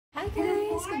Hi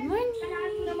guys, good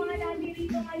morning.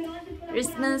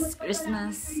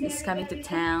 Christmas is coming to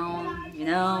town, you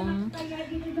know.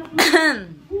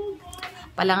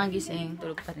 Palang ang gising,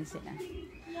 tulog pa rin sila.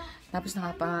 Tapos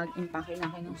nakapag-impake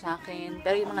na kayo sa akin,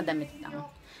 pero yung mga damit lang.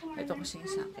 Ito kasi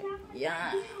sa akin.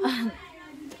 Yan.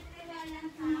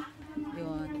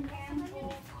 Yun.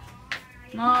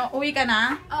 Uwi ka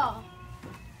na? Oo.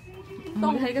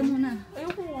 Mag-hi ka muna.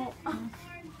 Ayoko.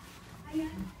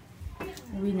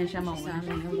 Uwi na siya, mauna.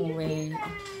 Umuwi.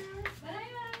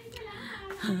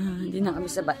 Hindi na kami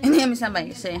sabay. Hindi kami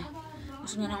sabay kasi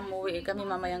gusto niya nang umuwi. Kami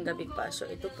mamayang gabi pa. So,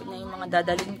 ito po na yung mga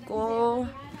dadalhin ko.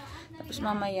 Tapos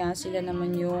mamaya sila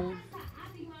naman yung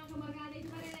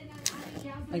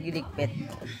magiligpit.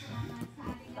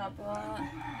 Tapos,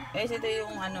 guys, ito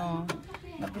yung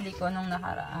nabili ko nung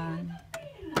nakaraan.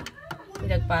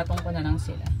 Pinagpatong ko na lang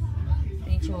sila. Ito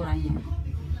yung tsura niya.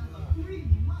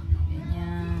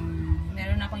 Ganyan.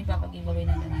 Meron akong ipapag-giveaway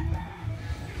na ganito.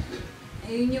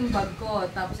 Ayun yung bag ko.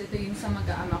 Tapos ito yung sa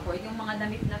mag-aama ko. Yung mga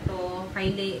damit na to,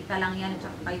 kay Leita lang yan,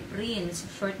 tsaka kay Prince.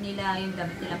 Short nila, yung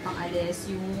damit nila pang alis,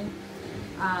 yung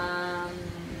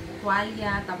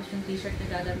tuwalya, tapos yung t-shirt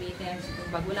na gagamitin. So,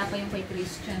 bag, wala pa yung kay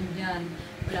Christian dyan.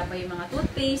 Wala pa yung mga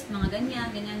toothpaste, mga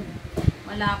ganyan.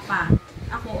 Wala pa.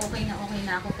 Ako, okay na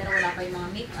ako, pero wala pa yung mga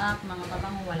makeup, mga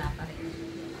pabango, wala pa rin.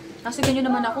 Kasi ganyan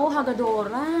naman ako,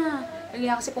 hagadora.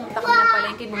 Kaya kasi pumunta kami ng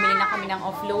palengke, bumili na kami ng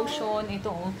off lotion,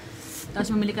 ito oh. Tapos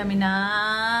bumili kami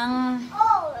ng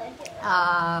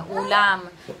ulam.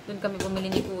 Doon kami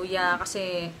bumili ni Kuya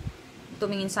kasi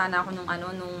tumingin sana ako nung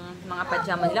mga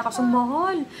pajama nila kasi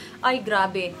mahal. Ay,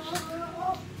 grabe.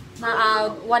 Na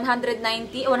 180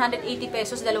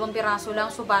 pesos, 2 piraso lang.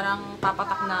 So parang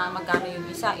papatak na magkano yung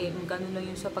isa eh. Magkano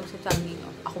lang yung sa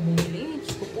pagsasanggi. Ako bumili,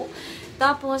 Diyos ko po.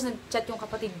 Tapos nag-chat yung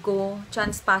kapatid ko,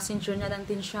 chance passenger na lang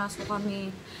din siya. So kami,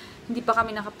 hindi pa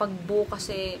kami nakapag-book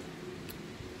kasi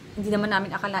hindi naman namin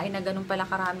akalain na ganun pala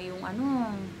karami yung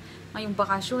ngayong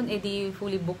bakasyon, di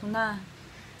fully book na.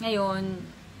 Ngayon,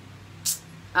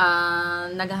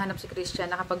 naghahanap si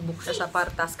Christian, nakapag-book siya sa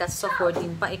Partas kasi sa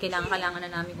 14 pa, kailangan na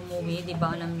namin umuwi, di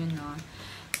ba? Alam nyo na.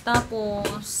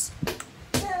 Tapos,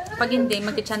 pag hindi,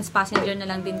 mag-chance passenger na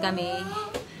lang din kami.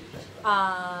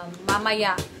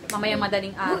 Mamaya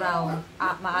madaling araw,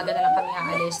 maaga na lang kami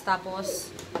aalis.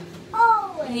 Tapos,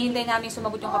 hinihintay namin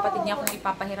sumagot yung kapatid niya kung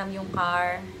ipapahiram yung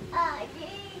car.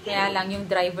 Kaya lang, yung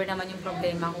driver naman yung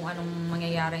problema kung anong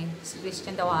mangyayari. Si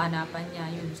Christian daw hanapan niya.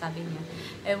 Yun, sabi niya,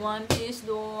 ewan, please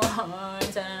doon.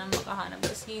 Sana na makahanap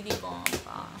kasi di ba?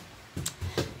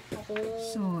 Ako.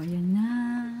 So, ayan na.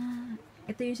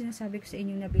 Ito yung sinasabi ko sa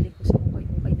inyo, nabili ko sa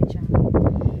ukay-ukay na siya.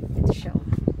 Ito siya.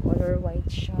 Color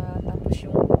white siya. Tapos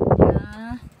yung hood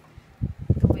niya.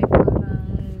 Ito may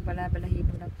parang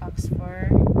bala-balahibo ng fox fur.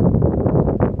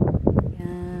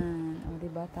 Yan. O,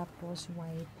 diba? Tapos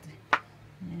white.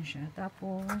 Ayan siya.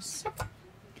 Tapos,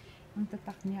 ang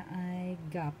tatak niya ay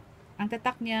gap. Ang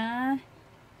tatak niya,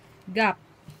 gap.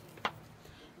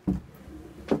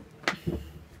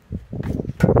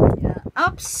 Yeah.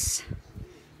 Oops!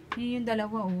 Yun yung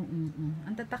dalawa.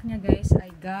 Ang tatak niya guys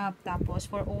ay gap. Tapos,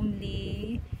 for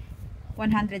only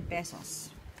 100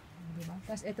 pesos. Diba?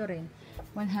 Tapos, ito rin.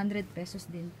 100 pesos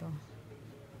din to.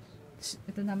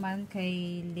 Ito naman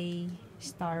kay Lay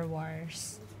Star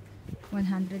Wars.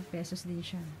 100 pesos din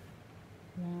siya.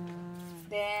 Wow.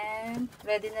 Then,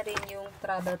 ready na rin yung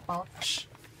travel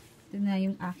pouch. Ito na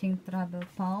yung aking travel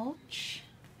pouch.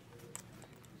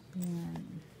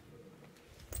 Yan.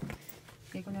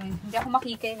 Okay, hindi ako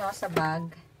makikay sa bag.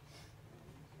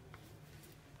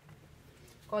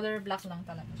 Color black lang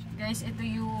talaga siya. Guys, ito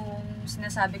yung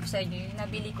sinasabi ko sa inyo. Yung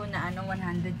nabili ko na 100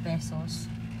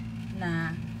 pesos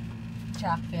na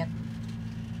jacket.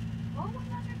 Oh,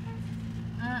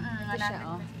 ito siya,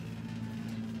 oh.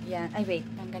 Yan. Ay, wait.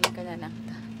 Tanggalin ka na lang.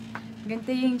 Ganito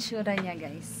yung tsura niya,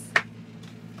 guys.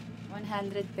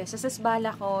 100 pesos. Tapos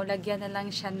bala ko, lagyan na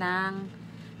lang siya ng,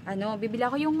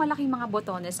 bibila ko yung malaking mga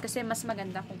botones kasi mas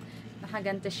maganda kung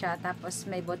nakaganto siya tapos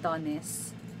may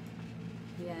botones.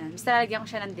 Yan. Basta lagyan ko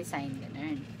siya ng design.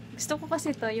 Ganun. Gusto ko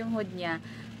kasi ito, yung hood niya.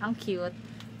 Ang cute.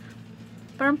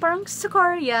 Parang sa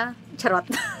Korea. Charot.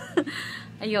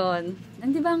 Ayun.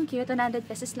 Di ba ang cute? 100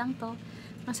 pesos lang to.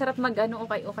 Ang sarap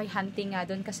okay hunting nga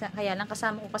doon kasi kaya lang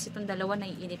kasama ko kasi itong dalawa,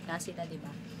 naiinit nga sila, di ba?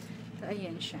 So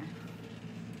ayan siya.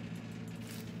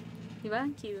 Di ba?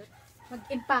 Cute.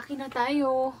 Mag-impake na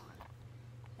tayo.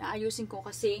 Naayusin ko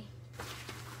kasi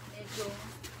medyo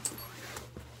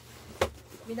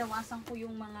binawasan ko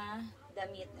yung mga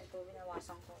damit. Ito,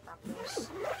 binawasan ko. Tapos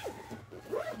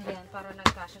ayan, para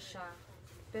nagkasya siya.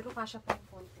 Pero kasya pa yung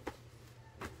konti.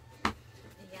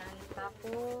 Ayan,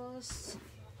 tapos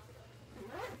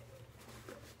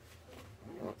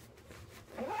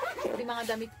Pati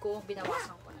mga damit ko,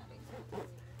 binawasan ko na rin.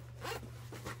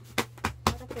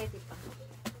 Para pwede pa.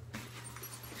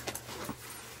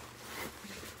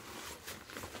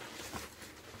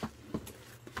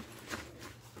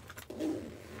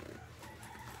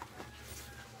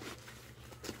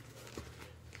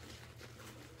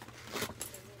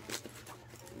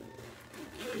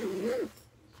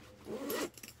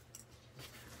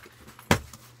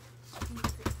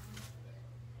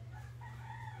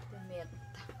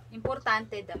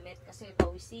 Importante damit kasi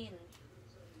pawisin.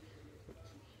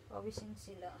 Pawisin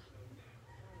sila.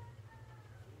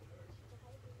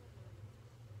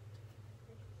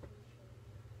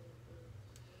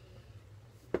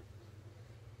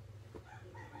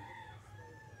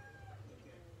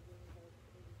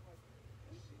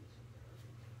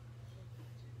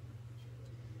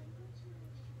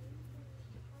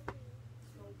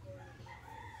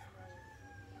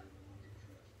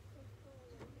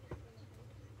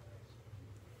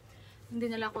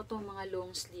 Dinala ko itong mga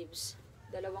long sleeves.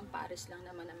 2 pares lang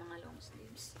naman ang mga long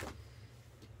sleeves.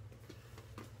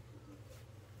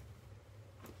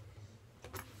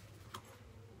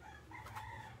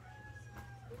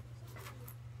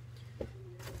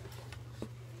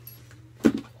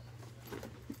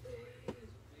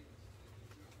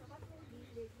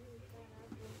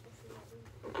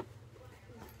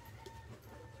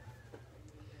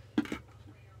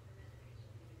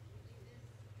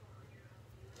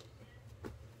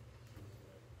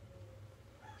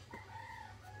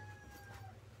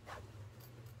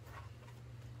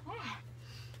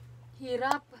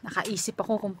 Hirap. Nakaisip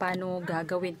ako kung paano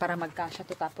gagawin para magkasya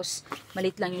to, tapos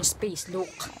malit lang yung space. Look.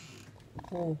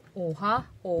 Ha?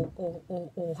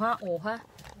 Ha?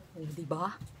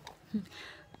 Diba?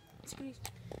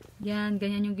 Yan,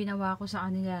 ganyan yung ginawa ko sa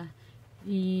kanila.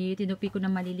 Tinupi ko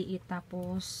na maliliit,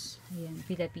 tapos ayan,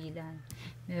 pila-pila.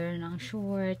 Meron ng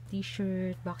short,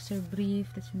 t-shirt, boxer brief,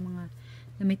 tapos yung mga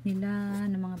damit nila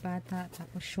ng mga bata,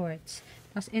 tapos shorts.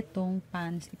 Tapos itong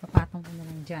pants, ipapatong ko na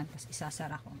lang dyan, tapos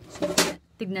isasara ko. So,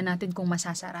 tignan natin kung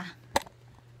masasara.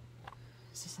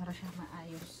 Sasara siya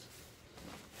maayos.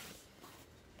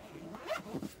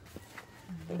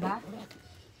 Diba?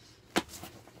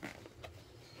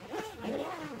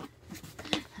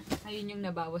 Ayun yung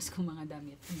nabawas kong mga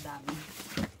damit. Ang dami.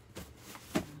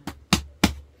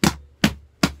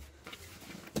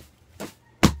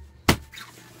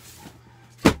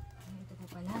 Ito pa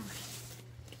pala.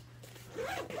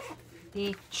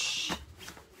 Ditch.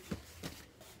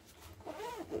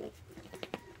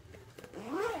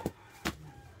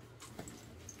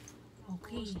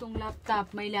 Okay. Itong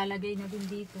laptop, may lalagay na din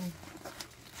dito.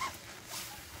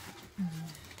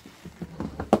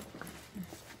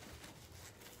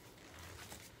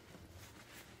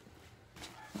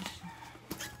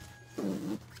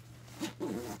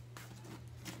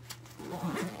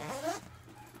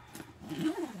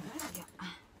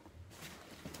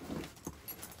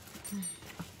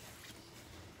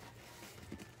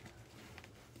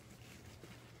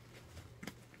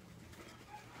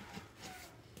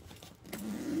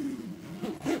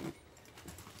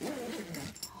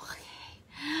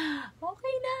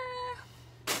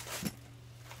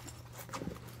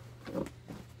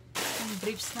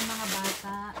 Briefs ng mga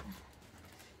bata.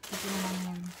 Ito naman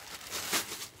yun.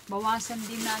 Bawasan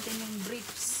din natin yung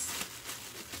briefs.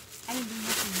 Ay, hindi na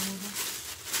siguro.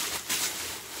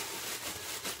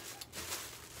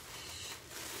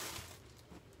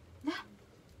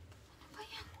 Ano ba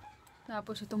yan?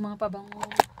 Tapos itong mga pabango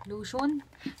lotion.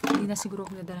 Hindi na siguro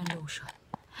ako nadalang lotion.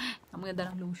 Ang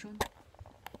nadalang lotion.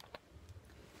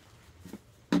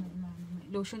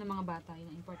 Lotion ng mga bata.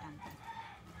 Yun ang importante.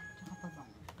 Tsaka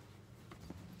pabango.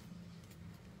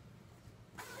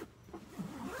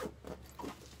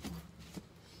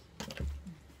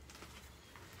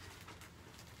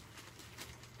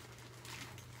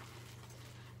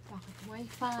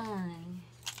 Wi-Fi,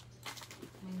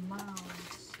 may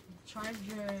mouse, may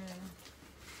charger,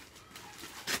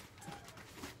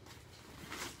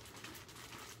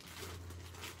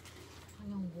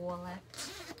 yung wallet,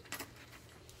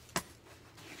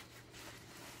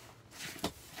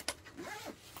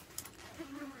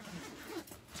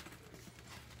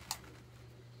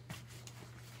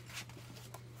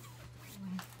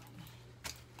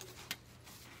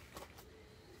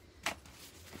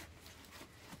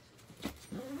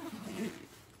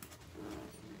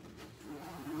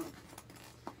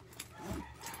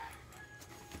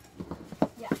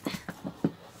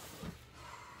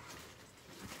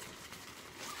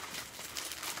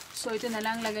 so ito na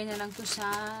lang, lagay na lang to sa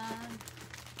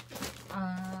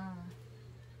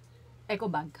eco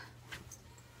bag.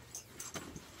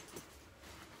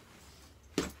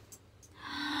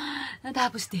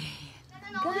 Natapos din.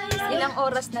 Guys, ilang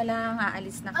oras na lang,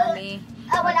 aalis na kami.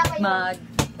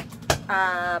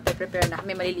 Prepare na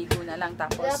kami, maliligo na lang.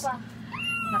 Tapos,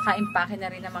 naka-impake na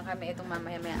rin naman kami itong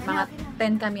mamaya-maya. Mga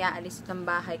 10 kami aalis ng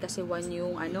bahay kasi 1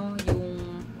 yung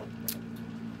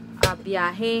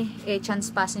biyahe.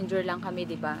 Chance passenger lang kami,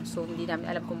 diba? So, hindi namin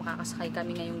alam kung makakasakay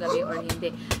kami ngayong gabi or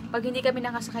hindi. Pag hindi kami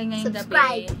nakasakay ngayong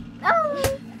gabi,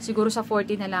 siguro sa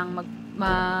 14 na lang,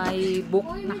 may book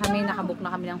na kami, nakabook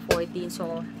na kami ng 14.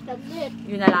 So,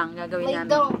 yun na lang, gagawin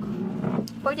namin.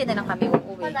 14 na lang kami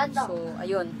uuwi. So,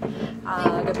 ayun.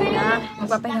 Gabi na.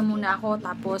 Magpapahinga muna ako.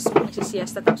 Tapos,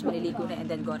 magsisiesta. Tapos, maliligo na. And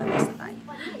then, go na rest tayo.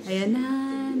 Ayan na.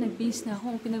 Nag-bis na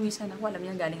ako. Pinawisan ako. Alam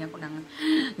niyo, galing ako ng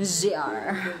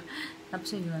ZR. Tapos,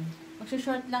 yun.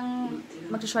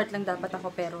 Mag-short lang dapat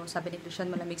ako. Pero, sabi ni Christian,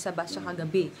 malamig sa bus siya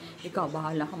kagabi. Ikaw,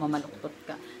 bahala ka. Mamaluktot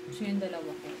ka. So, yung dalawa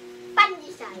ko.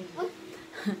 Pandesal.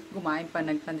 Kumain pa,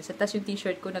 nagpandesal. Tapos, yung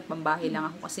t-shirt ko, nagpambahay lang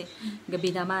ako. Kasi,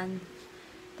 gabi naman.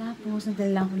 Tapos,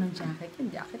 nagdala lang ako ng jacket. Yung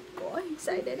jacket ko. Ay,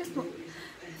 excited ako.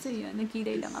 So, yun.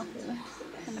 Nagkilay lang ako.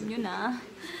 Alam nyo na.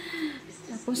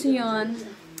 Tapos, yun.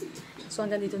 So,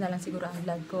 hanggang dito na lang siguro ang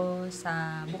vlog ko.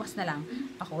 Sa bukas na lang,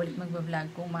 ako ulit mag-vlog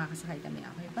kung makakasakay kami.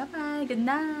 Okay, bye-bye. Good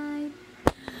night.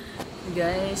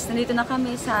 Guys, nandito na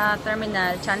kami sa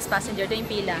terminal. Chance passenger. Ito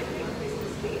yung pila.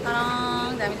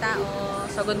 Parang daming tao.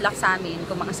 So, good luck sa amin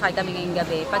kung makasakay kami ngayong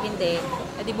gabi. Pag hindi,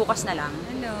 edi bukas na lang.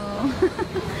 Hello.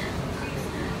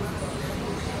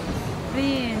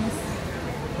 Prince.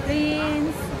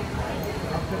 Prince.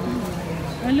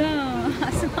 Hello.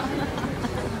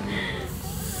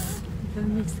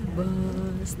 Lamig sa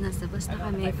bus. Nasa bus na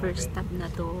kami. First stop na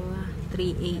to.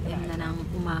 3 AM na ng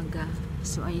umaga.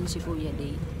 So, ayun si Kuya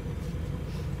Day.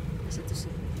 Kasi ito si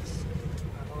Prince.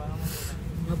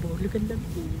 Mabuligan lang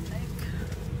po.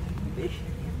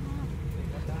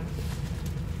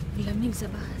 Lamig sa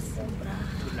bus. Sobra.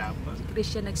 Si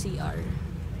Christian nag-CR.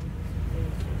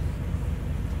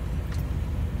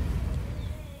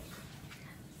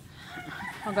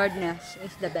 Hagardness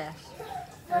is the best.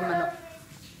 Ang manok.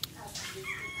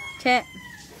 Che.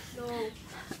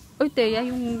 Uy, Teya,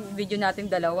 yung video natin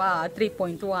dalawa,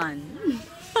 3.1.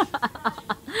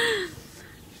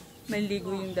 May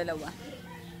ligo yung dalawa.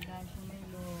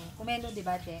 Kumelo, di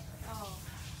ba, Che? Oo.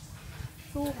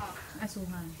 Suha.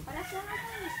 Suha.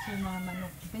 Suha,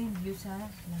 manok. Ito yung view sa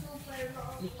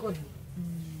likod.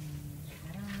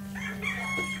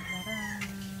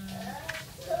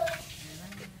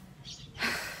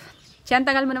 Siya,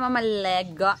 tagal mo naman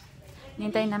malego.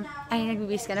 Nintay namin, ay,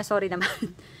 nagbibis ka na, sorry naman.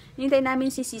 Nintay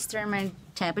namin si sister man,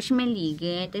 tapos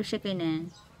maligit, tapos siya ka na.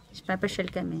 Tapos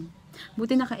papasyal kami.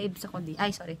 Buti naka-ebs ako di.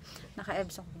 Ay, sorry.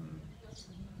 Naka-ebs ako.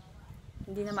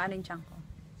 Hindi na maano yung tiyan ko.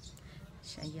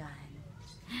 Siya yan.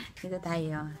 Dito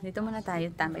tayo. Dito muna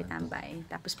tayo, tambay-tambay.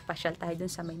 Tapos papasyal tayo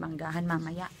dun sa may manggahan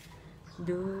mamaya.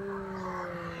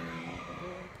 Doon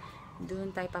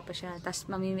tayo papasyal. Tapos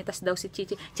mamimitas daw si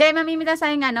Chichi. Che, mamimitas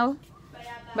tayo nga, no?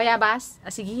 Bayabas?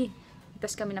 Sige.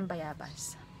 Mitas kami ng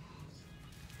bayabas.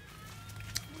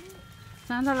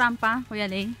 Saan sa rampa, Kuya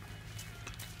Lay?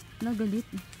 Ano, galit?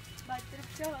 Bad trip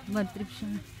siya. Bad trip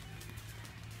siya.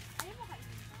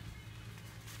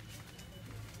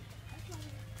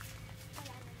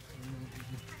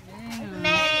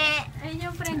 Ayun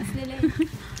yung friends nila.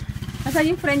 Asan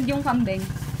yung friend yung kambing?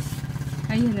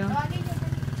 Ayun, no?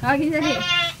 Tawagin dali.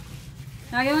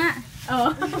 Tawagin nga. Oo.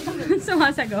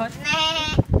 Sumasagot.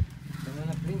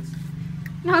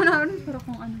 No. Pero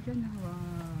kung ano dyan.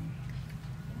 Wow.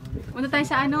 Punta tayo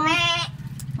sa ano?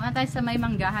 Punta tayo sa may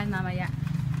manggahan mamaya.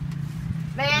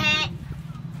 Tayo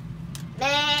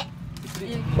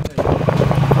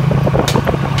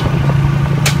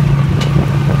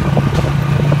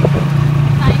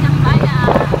ng bayan.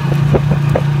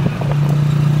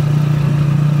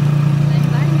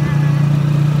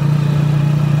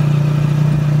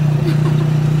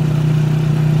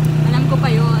 Alam ko pa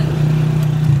yun.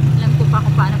 Alam ko pa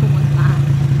kung paano pumunta.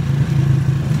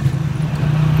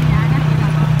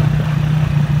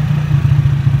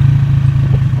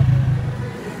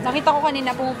 Nakita ko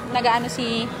kanina po nag-ano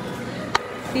si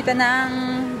tita ng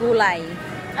gulay.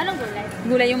 Anong gulay?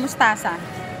 Gulay yung mustasa.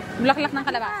 Bulaklak ng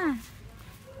kalabasa.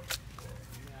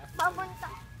 Papunta.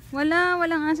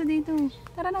 Walang aso dito.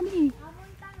 Tara na di.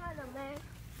 Papunta nga naman.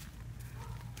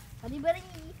 Palibari.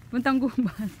 Puntang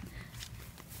gubat.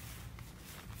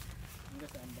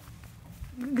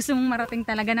 Gusto mong marating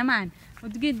talaga naman. O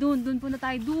sige, doon po na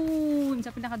tayo. Doon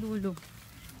sa pinakadulo.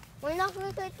 May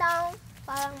nakikita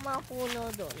parang mga puno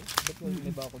doon. Ba't may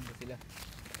bakod ba sila?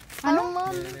 Ano? Mom?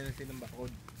 Meron silang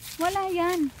bakod. Wala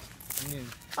yan. Ano yun?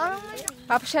 Parang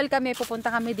Papasyal kami, pupunta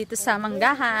kami dito sa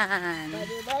Manggahan.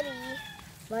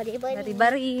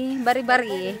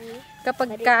 Bari-bari. Kapag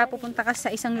ka pupunta ka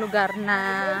sa isang lugar na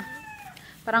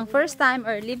parang first time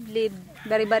or live,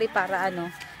 bari-bari para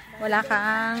wala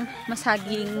kang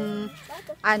masaging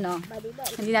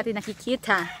hindi natin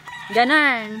nakikita.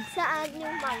 Ganon. Saan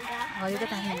yung mangga? O, dito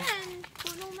tayo.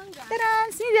 Punong mangga. Tara,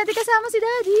 si Daddy kasama si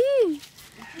Daddy.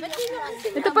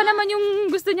 Ito pa naman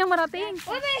yung gusto niyang marating.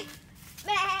 Tabi.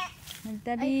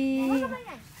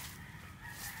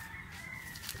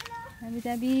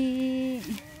 Tabi.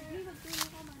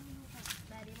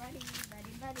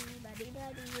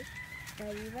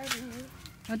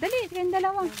 O, dali. Kayong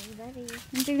dalawa.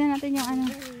 Tignan natin yung ang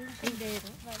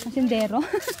sindero.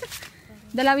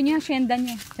 Dalawin niyo yung asyenda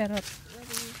niya. Charot.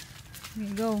 Here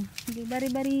we go. Okay,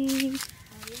 bari-bari.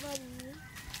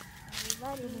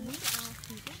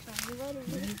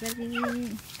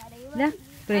 La,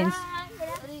 Prince.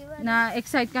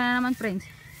 Na-excite ka na naman, Prince.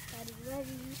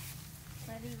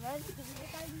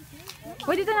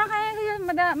 Uy, dito na kaya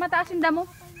mataas yung damo.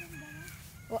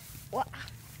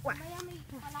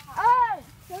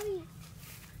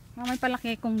 May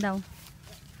palaki kong daw.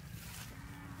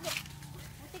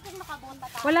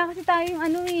 Wala kasi tayong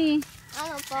Ano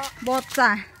po?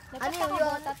 bota. Ano yung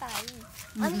bota tayo?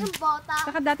 Ano yung bota?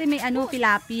 Saka dati may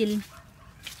pilapil.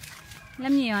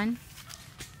 Alam niyo yun?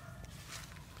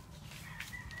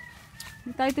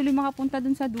 Hindi tayo tuloy makapunta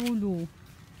dun sa dulo.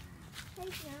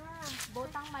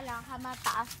 Botang malaka,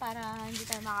 mataas para hindi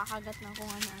tayo makakagat ng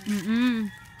kung ano.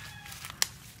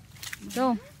 Ito.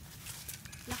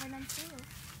 Laki ng tree.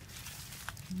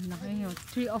 Laki yun.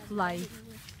 Tree of life.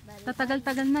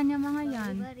 Tatagal-tagal na niya mga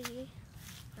yan.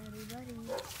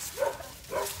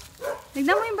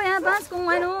 Tignan mo yung bayabas kung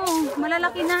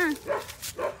malalaki na.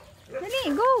 Dali,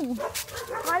 go!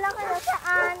 Malaki na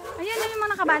saan? Ayan na yung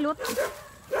mga nakabalot.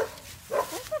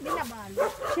 Ano sa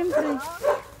binabalot? Siyempre.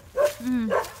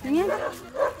 Ganyan.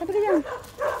 Sabi ka dyan.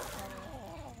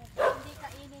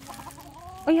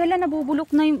 Ay, hala,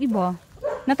 nabubulok na yung iba.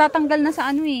 Natatanggal na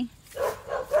sa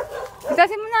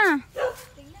Pitasin mo na.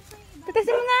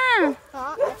 Pitasin mo na.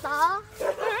 Ito?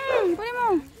 Kunin mo.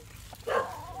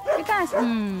 Pitas.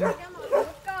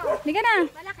 Hindi ka na.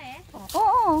 Malaki?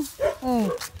 Oo. Oh.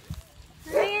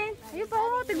 Ayun. Ayun pa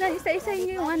tignan isa-isa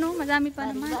yung madami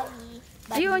pa naman.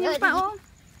 Ayun,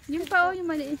 yung pa yung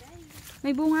maliit.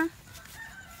 May bunga.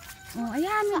 Oh,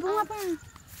 ayan, may bunga pa.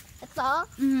 Ito?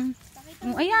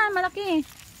 Oh, ayan, malaki.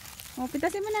 Oh,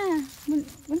 pitasin mo na.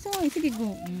 Bunso, sige,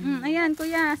 go. Ayan,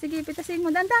 kuya. Sige, pitasin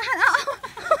mo. Dandahan.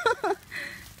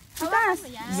 Pitas.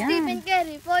 Yan. Stephen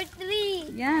Curry,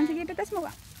 4-3. Yan, sige, pitas mo.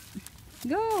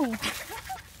 Go.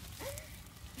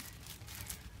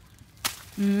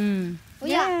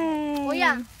 Kuya, Yay.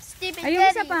 kuya, Stephen Ayun,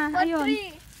 Curry, isa pa. Ayun.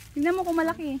 4-3. Tignan mo kung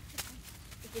malaki.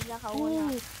 Tignan ka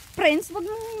una. Friends, wag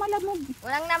mong malamog.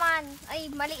 Walang naman. Ay,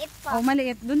 maliit pa. Oh,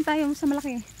 maliit. Doon tayo sa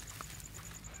malaki.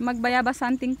 Magbayabas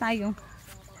hunting tayo.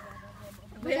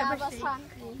 Bayabas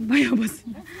hunting.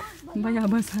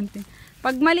 Bayabas hunting.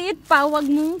 Pag maliit pa, wag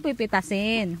mong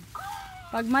pipitasin.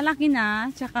 Pag malaki na,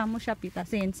 tsaka mo siya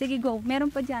pitasin. Sige, go.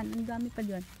 Meron pa dyan. Ang dami pa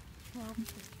dyan.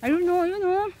 Ayun o, ayun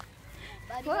o.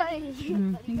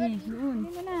 Sige, doon.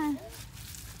 Ayun na.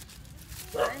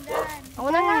 Ako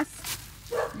na.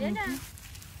 Yan na.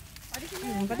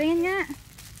 Patingin nga.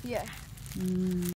 Yeah.